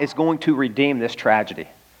 God is going to redeem this tragedy.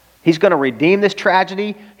 He's going to redeem this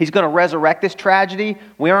tragedy. He's going to resurrect this tragedy.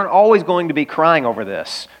 We aren't always going to be crying over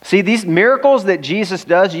this. See, these miracles that Jesus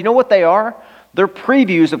does, you know what they are? They're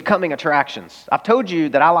previews of coming attractions. I've told you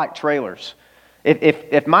that I like trailers.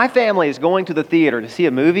 If my family is going to the theater to see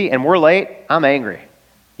a movie and we're late, I'm angry.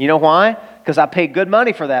 You know why? Because I paid good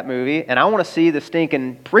money for that movie and I want to see the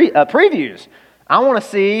stinking previews. I want to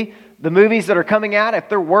see the movies that are coming out, if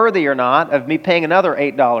they're worthy or not, of me paying another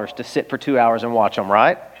 $8 to sit for 2 hours and watch them,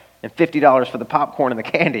 right? And $50 for the popcorn and the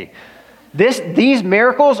candy. These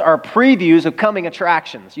miracles are previews of coming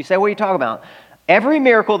attractions. You say, what are you talking about? Every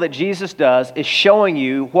miracle that Jesus does is showing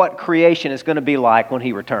you what creation is going to be like when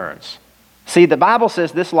He returns. See, the Bible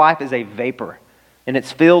says this life is a vapor, and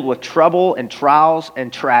it's filled with trouble and trials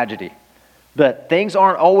and tragedy. But things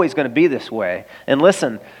aren't always going to be this way. And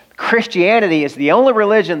listen, Christianity is the only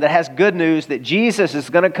religion that has good news that Jesus is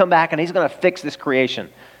going to come back and He's going to fix this creation.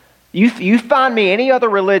 You find me any other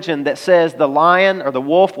religion that says the lion or the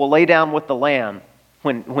wolf will lay down with the lamb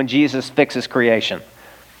when Jesus fixes creation.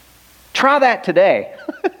 Try that today.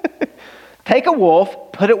 Take a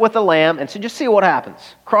wolf, put it with a lamb, and so just see what happens.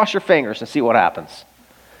 Cross your fingers and see what happens.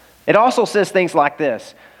 It also says things like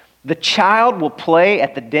this. The child will play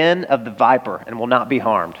at the den of the viper and will not be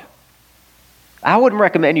harmed. I wouldn't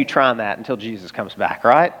recommend you trying that until Jesus comes back,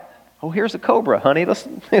 right? Oh, here's a cobra, honey. Let's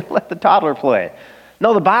let the toddler play.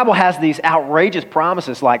 No, the Bible has these outrageous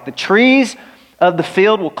promises like the trees of the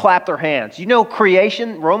field will clap their hands. You know,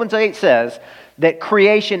 creation, Romans 8 says that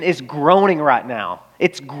creation is groaning right now.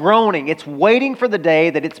 It's groaning. It's waiting for the day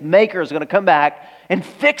that its maker is going to come back and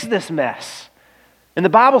fix this mess. And the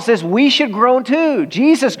Bible says we should groan too.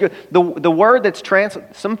 Jesus, the word that's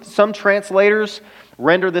some translators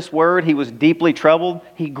render this word, He was deeply troubled.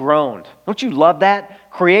 He groaned. Don't you love that?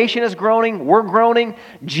 Creation is groaning. We're groaning.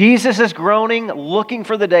 Jesus is groaning, looking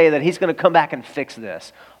for the day that He's going to come back and fix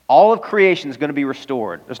this. All of creation is going to be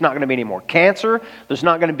restored. There's not going to be any more cancer. There's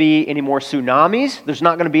not going to be any more tsunamis. There's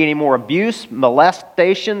not going to be any more abuse,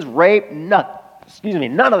 molestations, rape, none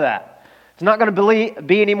of that. It's not going to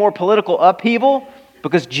be any more political upheaval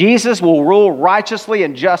because Jesus will rule righteously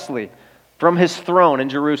and justly from His throne in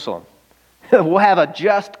Jerusalem. We'll have a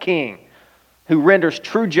just king who renders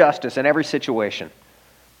true justice in every situation.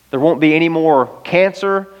 There won't be any more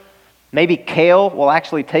cancer. Maybe kale will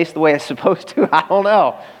actually taste the way it's supposed to. I don't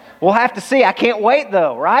know. We'll have to see. I can't wait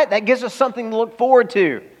though, right? That gives us something to look forward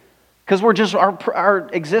to. Because our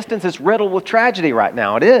existence is riddled with tragedy right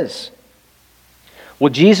now. It is. Will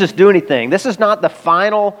Jesus do anything? This is not the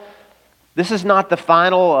final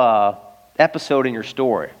episode in your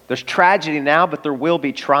story. There's tragedy now, but there will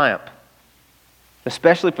be triumph.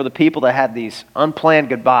 Especially for the people that had these unplanned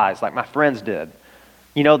goodbyes like my friends did.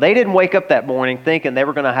 You know, they didn't wake up that morning thinking they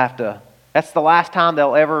were going to have to, that's the last time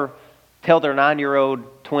they'll ever tell their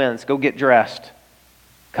 9-year-old twins, go get dressed.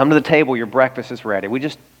 Come to the table, your breakfast is ready.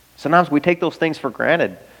 Sometimes we take those things for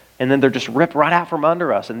granted and then they're just ripped right out from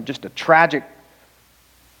under us and just tragic.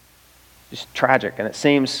 And it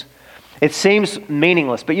seems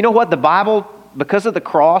meaningless. But you know what? The Bible, because of the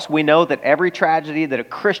cross, we know that every tragedy that a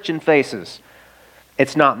Christian faces,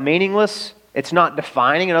 it's not meaningless. It's not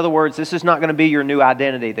defining. In other words, this is not going to be your new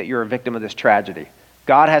identity that you're a victim of this tragedy.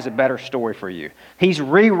 God has a better story for you. He's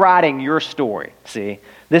rewriting your story, see?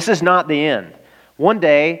 This is not the end. One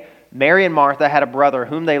day, Mary and Martha had a brother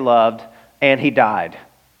whom they loved, and he died.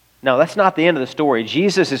 No, that's not the end of the story.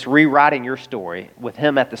 Jesus is rewriting your story with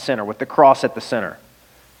Him at the center, with the cross at the center.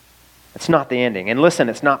 It's not the ending. And listen,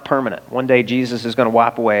 it's not permanent. One day, Jesus is going to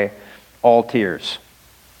wipe away all tears.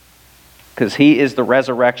 Because He is the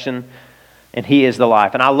resurrection and He is the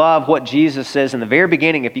life. And I love what Jesus says in the very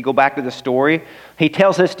beginning. If you go back to the story, He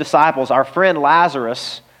tells His disciples, our friend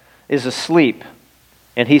Lazarus is asleep.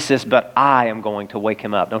 And He says, but I am going to wake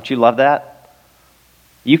him up. Don't you love that?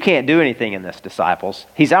 You can't do anything in this, disciples.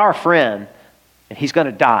 He's our friend and He's going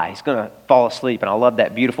to die. He's going to fall asleep. And I love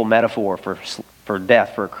that beautiful metaphor for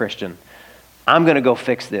death for a Christian. I'm going to go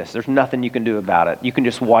fix this. There's nothing you can do about it. You can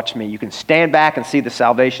just watch me. You can stand back and see the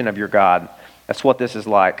salvation of your God. That's what this is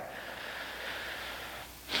like.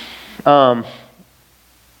 One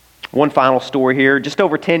final story here. Just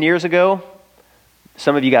over 10 years ago,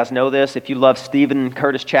 some of you guys know this. If you love Stephen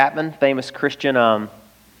Curtis Chapman, famous Christian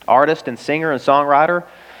artist and singer and songwriter,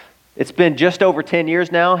 it's been just over 10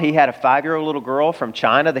 years now. He had a 5-year-old little girl from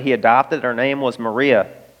China that he adopted. Her name was Maria.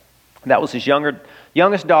 That was his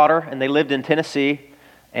youngest daughter, and they lived in Tennessee.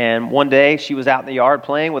 And one day she was out in the yard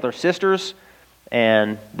playing with her sisters,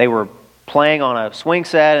 and they were playing on a swing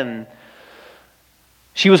set, and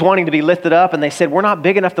she was wanting to be lifted up, and they said, we're not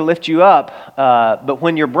big enough to lift you up, but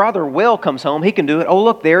when your brother Will comes home, he can do it. Oh,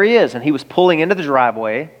 look, there he is. And he was pulling into the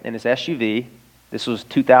driveway in his SUV. This was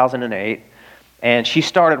 2008. And she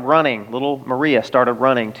started running. Little Maria started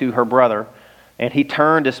running to her brother, and he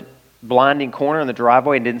turned this blinding corner in the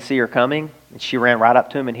driveway and didn't see her coming. And she ran right up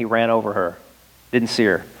to him, and he ran over her. Didn't see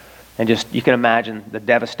her. And just, you can imagine the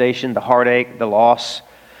devastation, the heartache, the loss.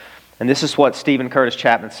 And this is what Stephen Curtis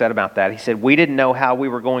Chapman said about that. He said, we didn't know how we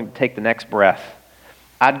were going to take the next breath.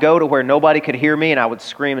 I'd go to where nobody could hear me, and I would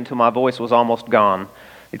scream until my voice was almost gone.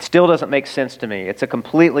 It still doesn't make sense to me. It's a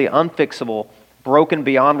completely unfixable, broken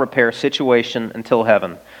beyond repair situation until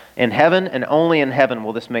heaven. In heaven and only in heaven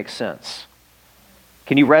will this make sense.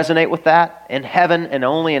 Can you resonate with that? In heaven and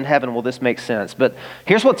only in heaven will this make sense. But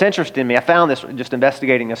here's what's interesting to me. I found this just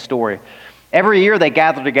investigating this story. Every year they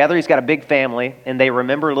gather together. He's got a big family, and they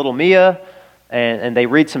remember little Mia, and they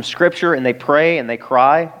read some scripture, and they pray, and they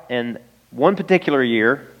cry. And one particular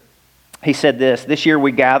year, he said this year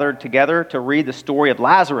we gathered together to read the story of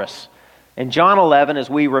Lazarus. In John 11, as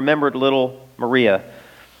we remembered little Maria,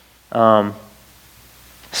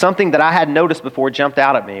 something that I hadn't noticed before jumped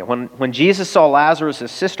out at me. When Jesus saw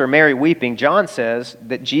Lazarus' sister Mary weeping, John says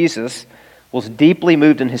that Jesus was deeply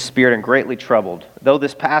moved in his spirit and greatly troubled. Though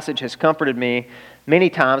this passage has comforted me many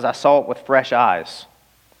times, I saw it with fresh eyes.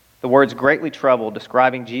 The words greatly troubled,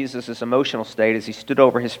 describing Jesus' emotional state as he stood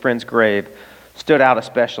over his friend's grave, stood out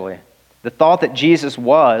especially. The thought that Jesus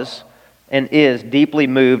was and is deeply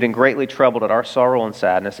moved and greatly troubled at our sorrow and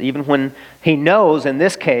sadness, even when he knows, in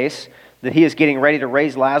this case, that he is getting ready to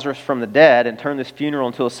raise Lazarus from the dead and turn this funeral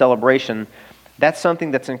into a celebration, that's something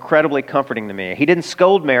that's incredibly comforting to me. He didn't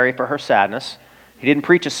scold Mary for her sadness. He didn't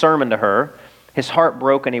preach a sermon to her. His heart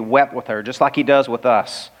broke and he wept with her, just like he does with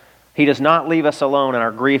us. He does not leave us alone in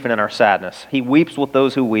our grief and in our sadness. He weeps with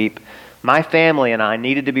those who weep. My family and I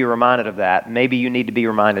needed to be reminded of that. Maybe you need to be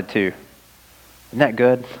reminded too. Isn't that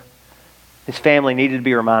good? His family needed to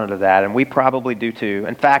be reminded of that, and we probably do too.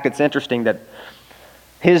 In fact, it's interesting that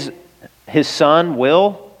his son,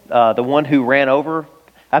 Will, the one who ran over,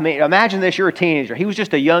 I mean, imagine this, you're a teenager. He was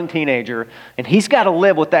just a young teenager, and he's got to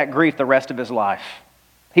live with that grief the rest of his life.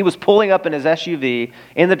 He was pulling up in his SUV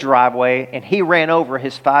in the driveway, and he ran over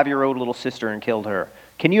his 5-year-old little sister and killed her.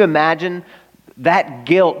 Can you imagine that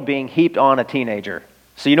guilt being heaped on a teenager?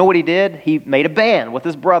 So you know what he did? He made a band with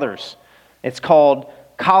his brothers. It's called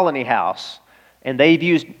Colony House, and they've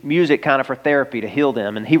used music kind of for therapy to heal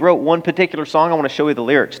them. And he wrote one particular song. I want to show you the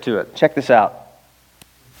lyrics to it. Check this out.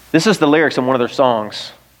 This is the lyrics in one of their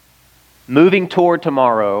songs. Moving toward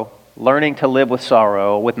tomorrow, learning to live with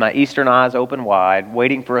sorrow, with my eastern eyes open wide,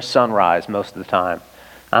 waiting for a sunrise most of the time.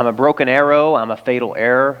 I'm a broken arrow, I'm a fatal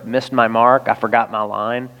error, missed my mark, I forgot my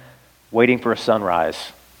line, waiting for a sunrise.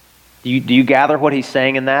 Do you gather what he's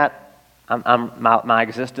saying in that? My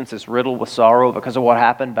existence is riddled with sorrow because of what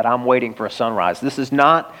happened, but I'm waiting for a sunrise. This is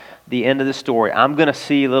not the end of the story. I'm going to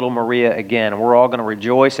see little Maria again, and we're all going to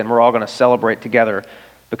rejoice, and we're all going to celebrate together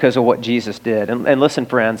because of what Jesus did. And listen,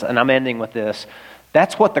 friends, and I'm ending with this.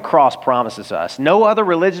 That's what the cross promises us. No other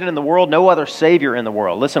religion in the world, no other Savior in the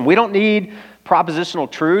world. Listen, we don't need propositional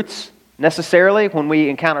truths necessarily when we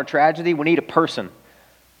encounter tragedy. We need a person,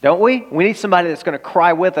 don't we? We need somebody that's going to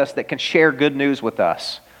cry with us, that can share good news with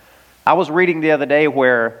us. I was reading the other day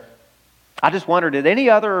where I just wondered, did any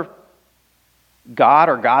other god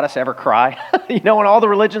or goddess ever cry? In all the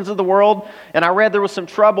religions of the world. And I read there was some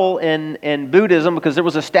trouble in Buddhism because there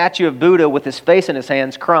was a statue of Buddha with his face in his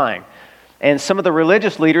hands crying. And some of the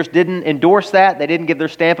religious leaders didn't endorse that. They didn't give their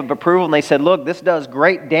stamp of approval. And they said, look, this does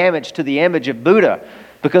great damage to the image of Buddha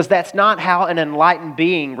because that's not how an enlightened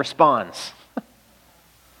being responds.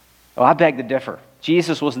 Oh, I beg to differ.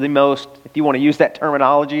 Jesus was the most, if you want to use that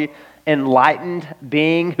terminology, enlightened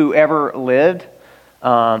being who ever lived.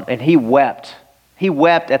 And he wept. He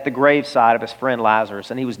wept at the graveside of his friend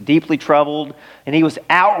Lazarus, and he was deeply troubled, and he was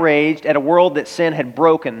outraged at a world that sin had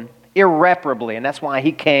broken irreparably, and that's why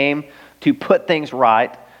he came to put things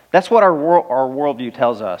right. That's what our worldview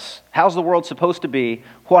tells us. How's the world supposed to be,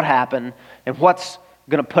 what happened, and what's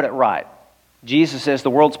going to put it right? Jesus says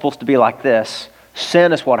the world's supposed to be like this.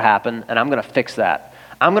 Sin is what happened, and I'm going to fix that.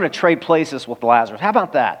 I'm going to trade places with Lazarus. How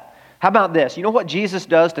about that? How about this? You know what Jesus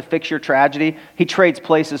does to fix your tragedy? He trades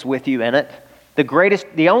places with you in it.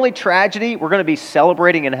 The only tragedy we're going to be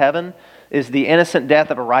celebrating in heaven is the innocent death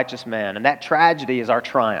of a righteous man. And that tragedy is our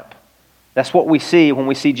triumph. That's what we see when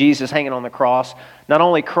we see Jesus hanging on the cross, not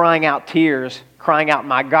only crying out tears, crying out,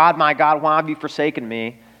 my God, why have you forsaken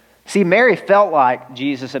me?" See, Mary felt like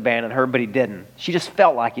Jesus abandoned her, but he didn't. She just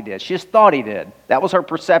felt like he did. She just thought he did. That was her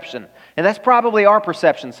perception. And that's probably our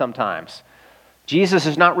perception sometimes. Jesus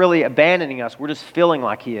is not really abandoning us. We're just feeling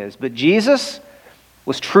like he is. But Jesus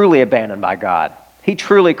was truly abandoned by God. He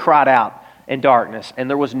truly cried out in darkness, and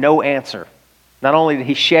there was no answer. Not only did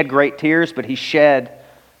he shed great tears, but he shed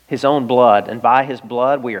his own blood. And by his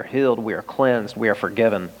blood, we are healed, we are cleansed, we are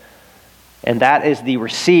forgiven. And that is the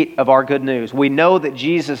receipt of our good news. We know that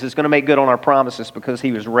Jesus is going to make good on our promises because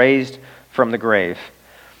he was raised from the grave.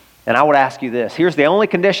 And I would ask you this. Here's the only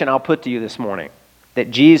condition I'll put to you this morning that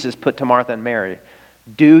Jesus put to Martha and Mary.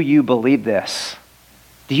 Do you believe this?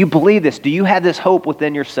 Do you believe this? Do you have this hope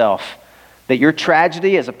within yourself that your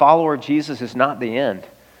tragedy as a follower of Jesus is not the end?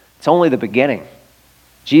 It's only the beginning.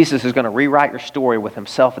 Jesus is going to rewrite your story with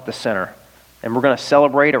himself at the center. And we're going to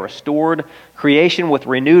celebrate a restored creation with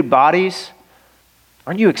renewed bodies.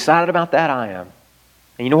 Aren't you excited about that? I am.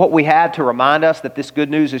 And you know what we have to remind us that this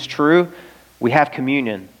good news is true? We have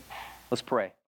communion. Let's pray.